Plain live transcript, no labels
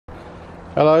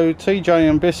Hello, TJ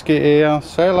and Biscuit here.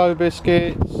 Say hello,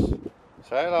 Biscuits.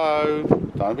 Say hello.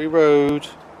 Don't be rude.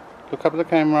 Look up at the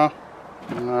camera.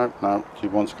 No, she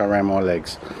wants to go around my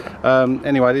legs.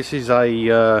 Anyway, this is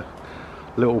a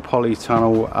little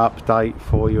polytunnel update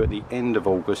for you at the end of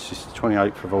August. It's the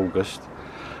 28th of August.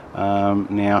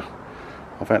 Now,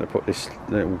 I've had to put this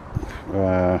little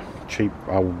cheap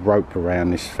old rope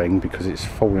around this thing because it's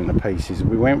falling to pieces.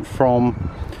 We went from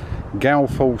gale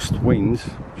forced winds,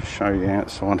 just show you the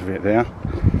outside of it there,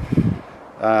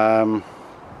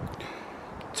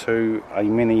 to a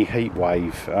mini heat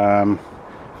wave for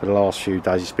the last few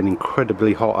days. It's been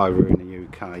incredibly hot over in the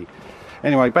UK.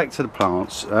 Anyway, back to the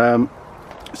plants.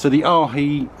 So the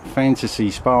Ahi Fantasy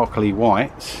Sparkly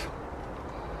Whites,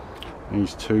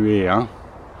 these two here,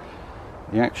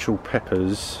 the actual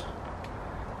peppers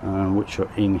which are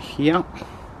in here.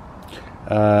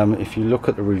 If you look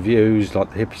at the reviews,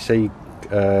 like the Hippie Seed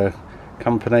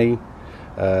company,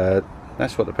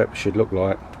 that's what the pepper should look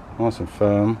like, nice and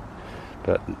firm.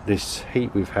 But this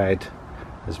heat we've had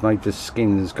has made the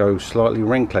skins go slightly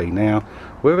wrinkly. Now,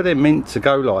 whether they're meant to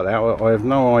go like that, I have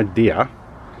no idea.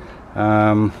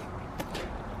 And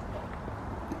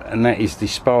that is the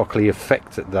sparkly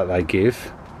effect that they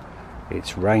give.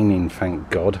 It's raining, thank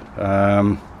God.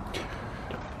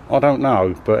 I don't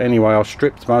know, but anyway, I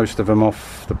stripped most of them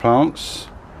off the plants.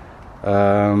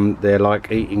 They're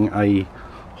like eating a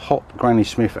hot Granny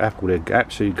Smith apple. They're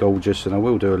absolutely gorgeous, and I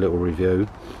will do a little review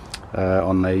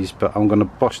on these, but I'm going to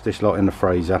bosh this lot in the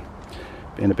freezer,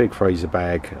 in a big freezer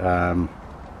bag,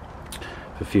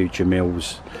 for future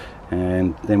meals.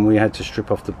 And then we had to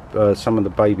strip off the some of the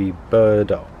baby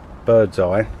bird's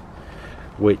eye,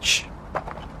 which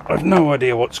I've no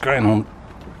idea what's going on.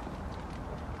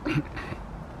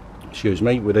 Excuse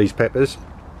me, with these peppers.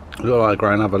 Look like they're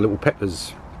growing other little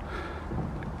peppers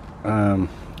out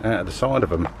of the side of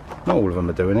them. Not all of them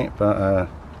are doing it, but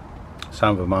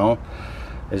some of them are.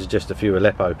 There's just a few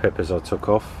Aleppo peppers I took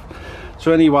off.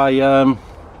 So anyway,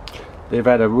 they've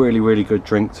had a really good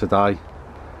drink today.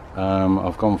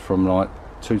 I've gone from like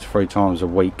 2 to 3 times a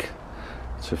week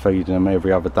to feeding them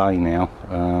every other day now,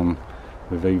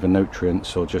 with either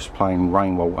nutrients or just plain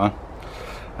rainwater.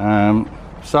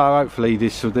 So hopefully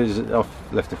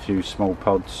I've left a few small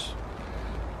pods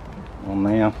on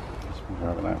there. Let's move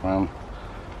over that one.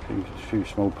 A few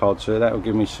small pods, so that will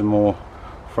give me some more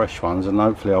fresh ones, and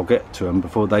hopefully I'll get to them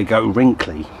before they go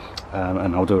wrinkly.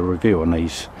 And I'll do a review on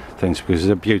these things because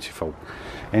they're beautiful.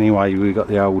 Anyway, we've got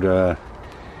the old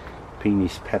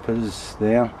penis peppers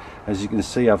there. As you can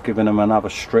see, I've given them another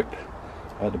strip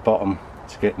at the bottom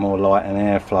to get more light and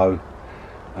airflow,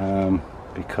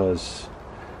 because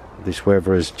this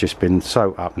weather has just been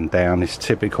so up and down. It's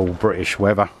typical British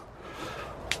weather,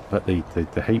 but the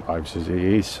heat waves, it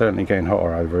is certainly getting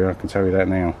hotter over here, I can tell you that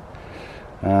now.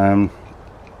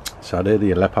 So they're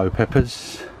the Aleppo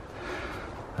peppers.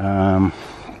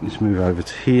 Let's move over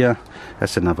to here.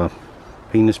 That's another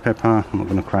penis pepper. I'm not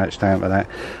going to crouch down for that.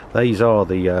 These are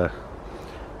the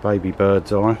baby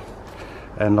bird's eye,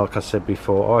 and like I said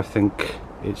before, I think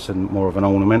it's more of an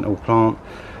ornamental plant.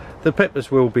 The peppers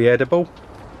will be edible.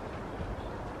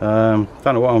 Don't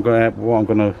know what I'm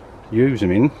going to use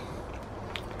them in.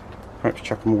 Perhaps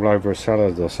chuck them all over a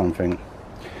salad or something.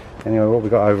 Anyway, what we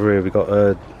got over here, we got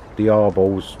the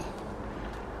eyeballs.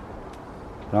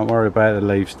 Don't worry about the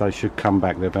leaves, they should come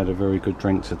back. They've had a very good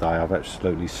drink today. I've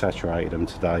absolutely saturated them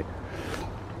today.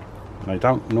 They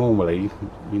don't normally,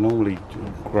 you normally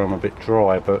grow them a bit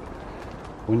dry, but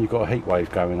when you've got a heat wave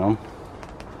going on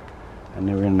and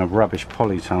they're in a rubbish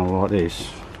polytunnel like this,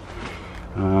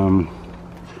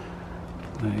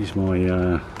 that is my,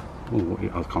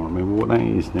 I can't remember what that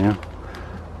is now.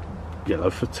 Yellow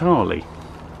Fatale.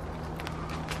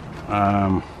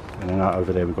 And then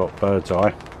over there we've got bird's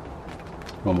eye.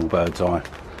 Normal bird's eye.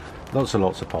 Lots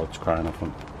of pods growing off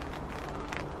them.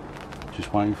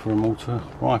 Just waiting for them all to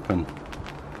ripen.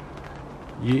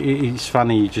 It's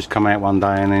funny, you just come out one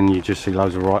day and then you just see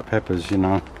loads of ripe peppers, you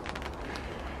know.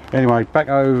 Anyway, back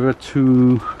over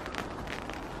to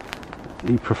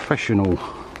the professional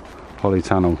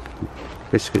polytunnel.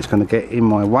 Biscuit's going to get in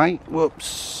my way.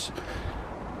 Whoops.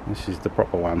 This is the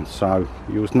proper one. So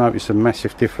you'll notice a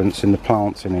massive difference in the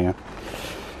plants in here.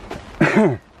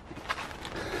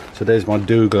 So there's my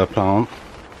douglas plant.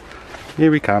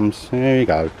 Here he comes. There you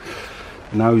go.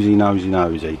 Nosy.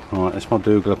 Right, that's my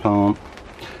douglas plant.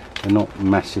 They're not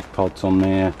massive pods on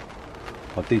there.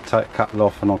 I did take a couple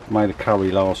off and I made a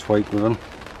curry last week with them.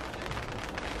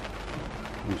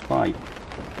 It was great.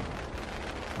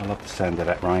 I love the sound of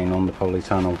that rain on the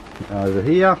polytunnel. Over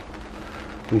here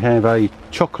we have a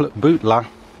chocolate bootler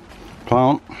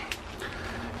plant.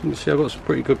 You can see I've got some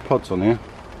pretty good pods on here.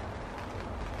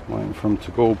 Waiting for them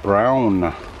to go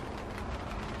brown.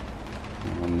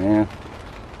 On there,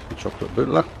 the chocolate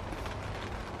butler.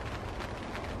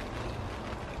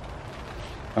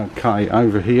 Okay,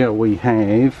 over here we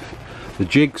have the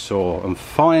jigsaw, and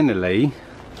finally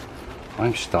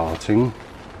I'm starting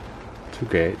to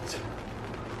get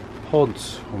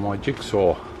pods on my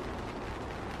jigsaw.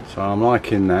 So I'm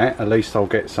liking that. At least I'll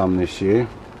get some this year.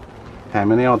 How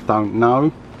many I don't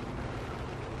know.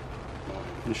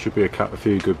 There should be a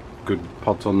few good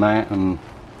pods on that, and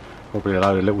probably a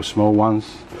load of little small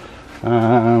ones.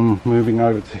 Moving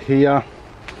over to here,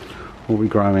 what are we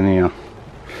growing here?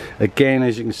 Again,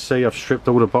 as you can see, I've stripped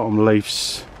all the bottom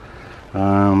leaves,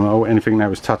 anything that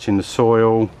was touching the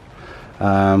soil.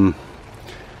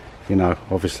 You know,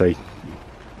 obviously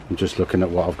I'm just looking at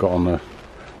what I've got on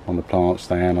the plant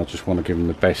stand. I just want to give them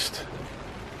the best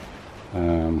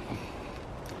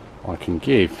I can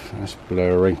give. That's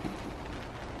blurry.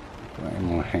 Put that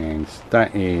in my hands.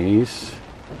 That is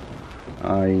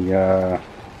a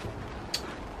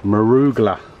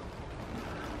marugula.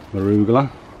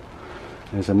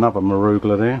 There's another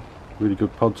marugula there. Really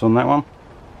good pods on that one.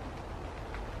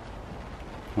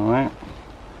 Alright.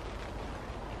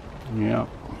 Yeah.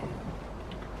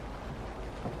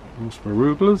 There's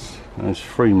marugulas. There's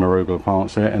 3 marugula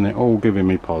plants there, and they're all giving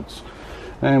me pods.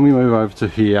 And we move over to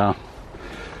here.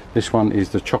 This one is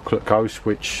the chocolate ghost,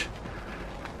 which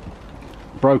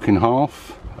broke in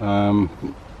half a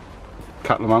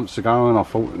couple of months ago, and I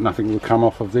thought nothing would come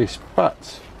off of this,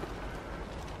 but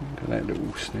look at that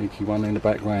little sneaky one in the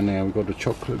background now. We've got the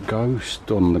chocolate ghost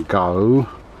on the go,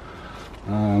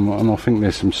 and I think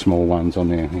there's some small ones on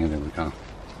there. Here, there we go.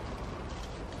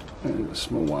 There's a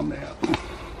small one there.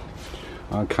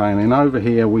 Okay, and then over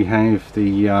here we have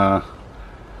the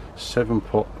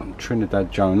 7-pot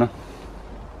Trinidad Jonah,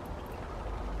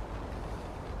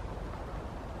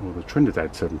 or the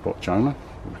Trinidad 7-pot Jonah,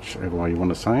 whichever way you want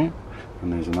to say it.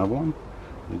 And there's another one.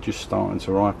 They're just starting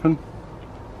to ripen,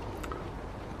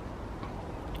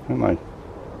 aren't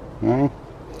they? No?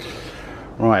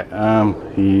 Right,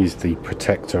 he's the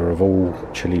protector of all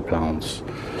chili plants.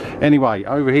 Anyway,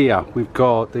 over here we've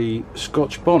got the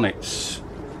Scotch bonnets.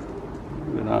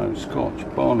 Look at those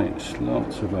Scotch bonnets,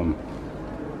 lots of them.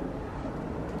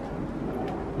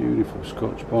 Beautiful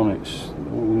Scotch bonnets,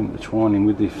 all intertwining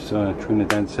with this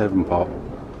Trinidad 7-pot.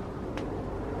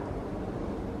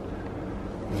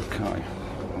 Okay,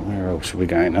 where else are we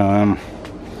going?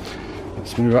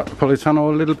 Let's move up the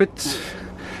polytunnel a little bit.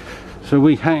 So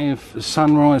we have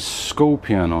Sunrise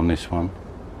Scorpion on this one.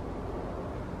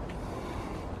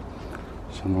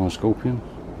 Sunrise Scorpion,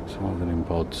 some of them in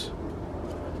pods.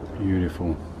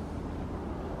 Beautiful.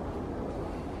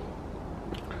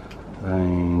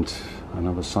 And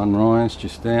another sunrise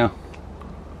just there.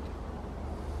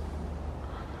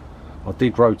 I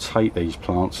did rotate these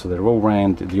plants so they're all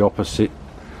round the opposite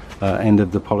end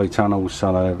of the polytunnel,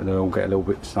 so they all get a little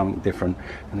bit something different.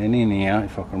 And then in here,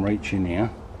 if I can reach in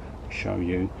here, show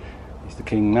you, is the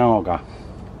King Naga.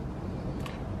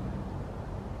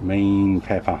 Mean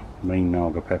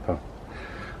Naga pepper.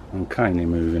 Okay, and then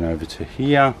moving over to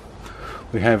here,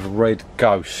 we have Red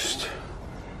Ghost,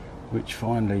 which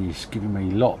finally is giving me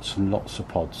lots and lots of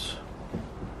pods.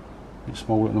 It's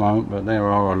small at the moment, but there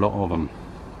are a lot of them,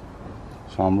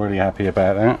 so I'm really happy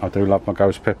about that. I do love my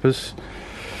ghost peppers.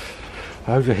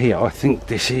 Over here, I think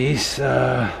this is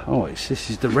this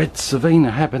is the Red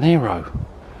Savina habanero.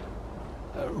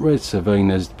 Red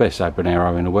Savina's the best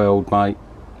habanero in the world, mate,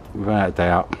 without a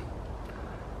doubt.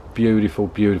 Beautiful,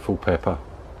 beautiful pepper.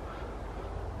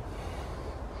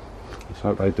 Let's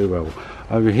hope they do well.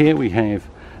 Over here we have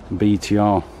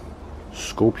BTR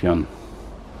Scorpion.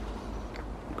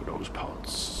 Look at those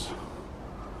pods.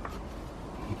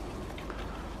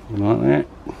 Like that.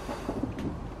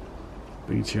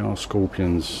 BTR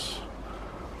Scorpions.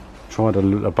 Tried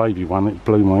a baby one, it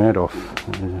blew my head off.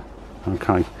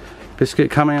 Okay. Biscuit,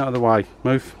 come out of the way.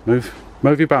 Move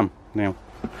your bum now.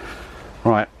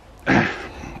 Right.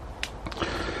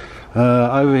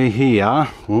 Over here,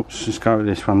 whoops, let's go with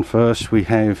this one first. We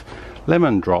have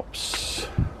lemon drops.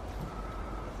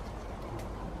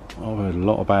 I've heard a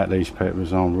lot about these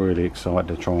peppers. I'm really excited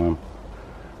to try them.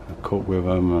 I cook with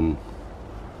them and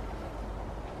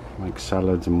make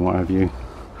salads and what have you.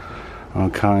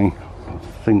 Okay, I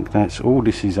think that's all.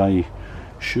 This is a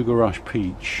Sugar Rush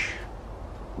peach,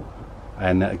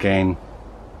 and again,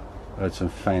 heard some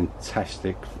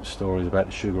fantastic stories about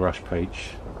the Sugar Rush peach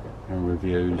and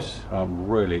reviews. I'm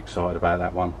really excited about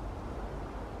that one.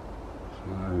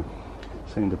 So,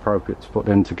 seemed appropriate to put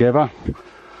them together.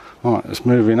 Right, let's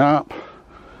moving up.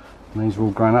 And these are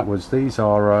all grown upwards. These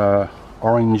are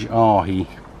orange ahi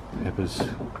peppers.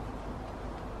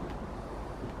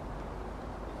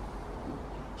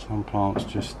 Some plants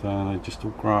just they just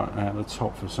all grow out at the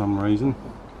top for some reason.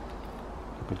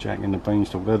 Like a jack in the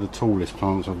beanstalk. They're the tallest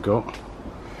plants I've got.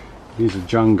 Here's a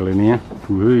jungle in here.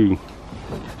 Whee.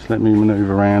 Just let me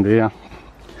manoeuvre around here.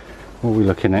 What are we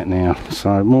looking at now?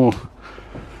 So more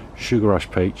sugar rush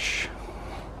peach.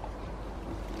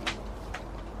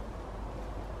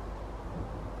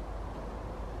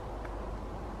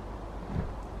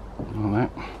 Like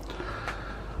that.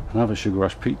 Another sugar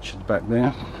rush peach at the back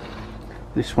there.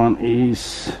 This one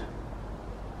is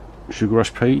sugar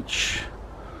rush peach.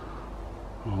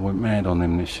 I went mad on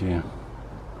them this year.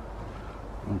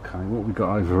 Okay, what we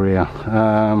got over here?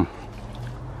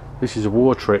 This is a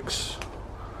Wartrix.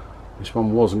 This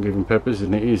one wasn't giving peppers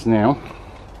and it is now.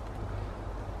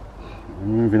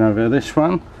 Moving over to this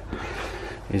one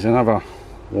is another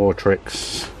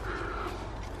Wartrix.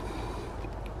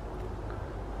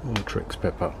 Wartrix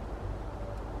pepper.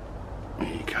 There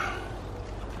you go.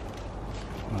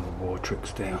 Another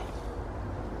Wartrix down.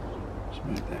 Let's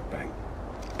move that back.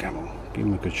 Come on, give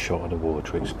him a good shot of the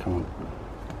Wartrix. Come on.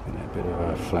 Get that bit of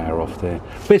a flower off there.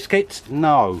 Biscuits,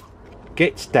 no.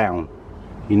 Gets down.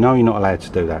 You know you're not allowed to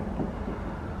do that.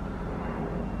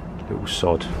 Little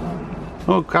sod.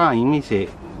 Okay, is it?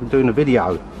 We're doing a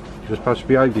video. You're supposed to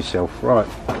behave yourself. Right,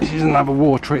 this is another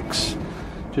Wartrix.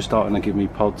 Just starting to give me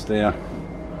pods there.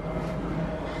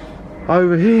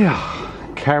 Over here,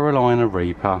 Carolina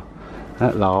Reaper.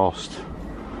 At last.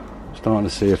 Starting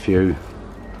to see a few.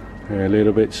 They're a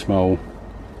little bit small.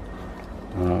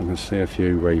 I can see a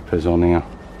few Reapers on here.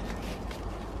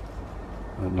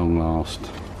 At long last.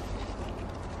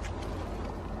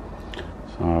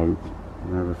 So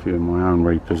I have a few of my own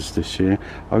Reapers this year.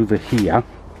 Over here,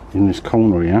 in this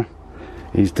corner here,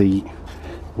 is the,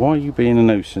 why are you being a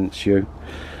nuisance, you?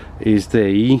 Is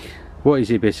the, what is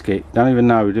it, Biscuit? Don't even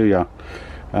know, do you?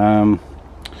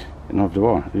 Neither do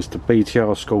I. It's the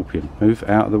BTR Scorpion. Move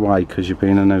out of the way because you're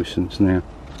being a nuisance now.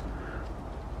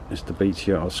 It's the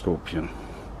BTR Scorpion.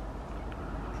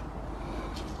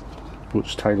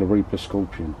 Butch Taylor Reaper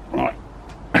Scorpion. Right.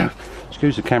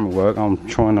 Excuse the camera work, I'm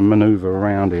trying to manoeuvre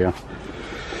around here.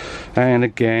 And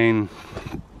again,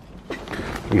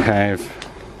 we have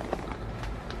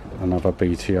another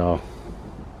BTR.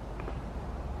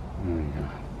 There you go.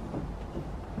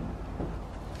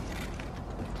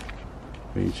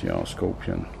 BTR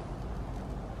Scorpion.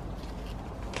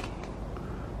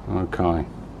 Okay.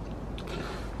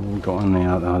 What we got on there?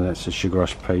 Oh, that's a sugar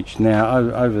rush peach. Now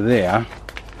over there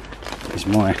is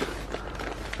my,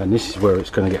 and this is where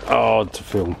it's going to get hard to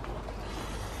film,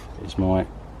 is my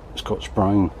Scotch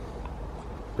Brain,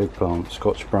 big plant,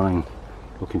 Scotch Brain.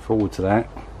 Looking forward to that.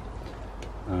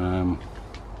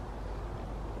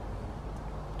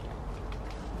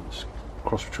 It's a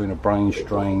cross between a Brain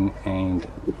strain and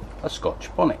a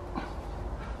Scotch bonnet.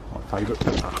 My favourite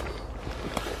pepper.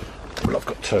 Well, I've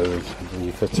got two,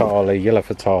 the Fatale, yellow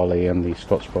Fatale and the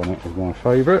Scotch bonnet is my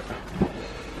favourite.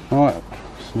 Right,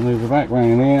 let's move it back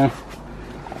round here.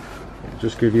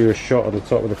 Just give you a shot at the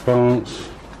top of the plants.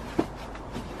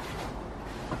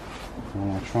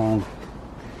 I'll try and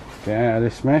get out of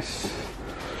this mess.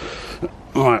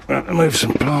 Right, we're going to move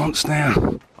some plants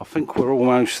now. I think we're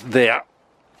almost there.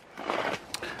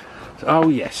 Oh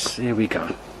yes, here we go.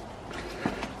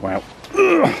 Wow.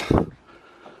 Ugh.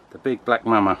 The big black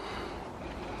mama.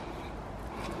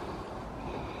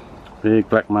 Big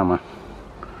black mama.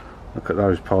 Look at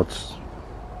those pods.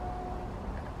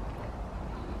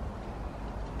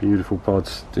 Beautiful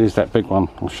pods. There's that big one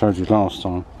I showed you last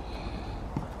time.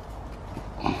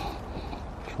 Try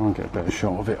and get a better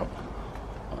shot of it.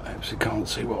 I actually can't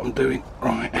see what I'm doing.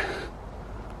 Right.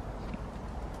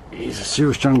 It's a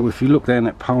serious jungle. If you look down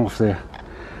that path there,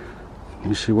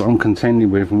 you see what I'm contending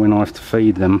with, and when I have to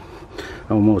feed them.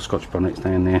 Oh, more Scotch bonnets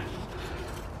down there.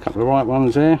 A couple of ripe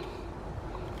ones there.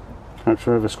 Perhaps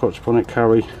we'll have a Scotch bonnet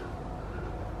curry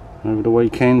over the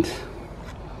weekend.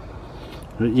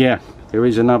 But yeah, there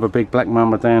is another big black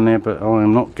mama down there, but I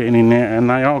am not getting in there, and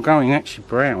they are going actually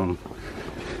brown.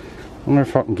 I wonder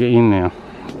if I can get in now.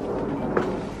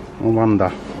 I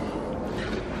wonder.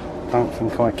 Don't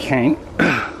think I can.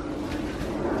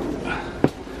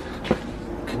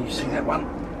 Can you see that one?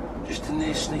 Just in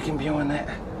there, sneaking behind that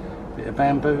bit of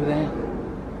bamboo there.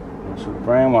 That's a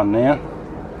brown one now.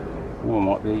 Oh, I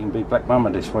might be eating big black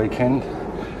mama this weekend.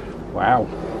 Wow.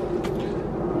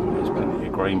 Oh, there's plenty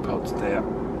of green pods there.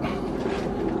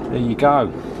 There you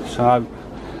go. So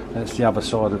that's the other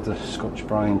side of the Scotch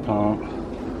Brain plant.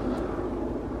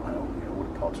 Well, all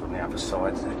the pods on the other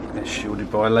side, they're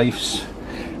shielded by leaves.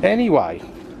 Anyway,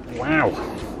 wow,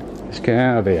 let's get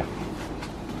out of here.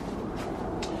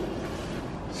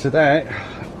 So that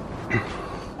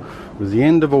was the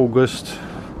end of August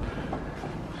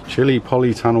Chilli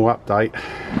Polytunnel update.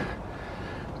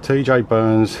 TJ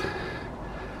Burns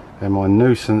and my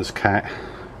nuisance cat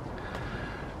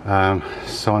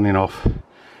signing off. If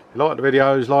you like the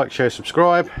videos, like, share,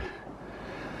 subscribe.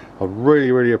 I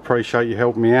really appreciate you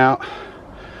helping me out,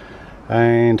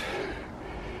 and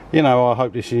you know, I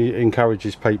hope this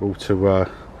encourages people to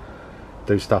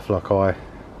do stuff like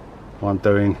I'm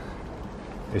doing.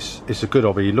 It's a good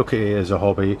hobby. Look at it as a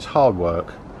hobby. It's hard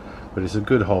work, but it's a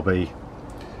good hobby,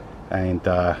 and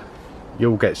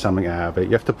you'll get something out of it.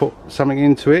 You have to put something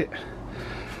into it,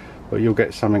 but you'll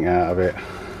get something out of it.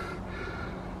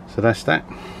 So that's that.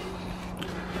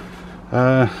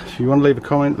 If you want to leave a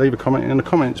comment in the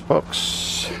comments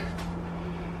box,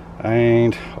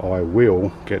 and I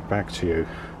will get back to you.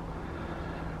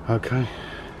 Okay,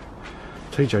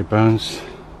 TJ Burns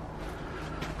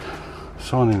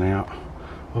signing out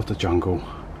of the jungle.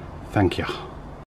 Thank you.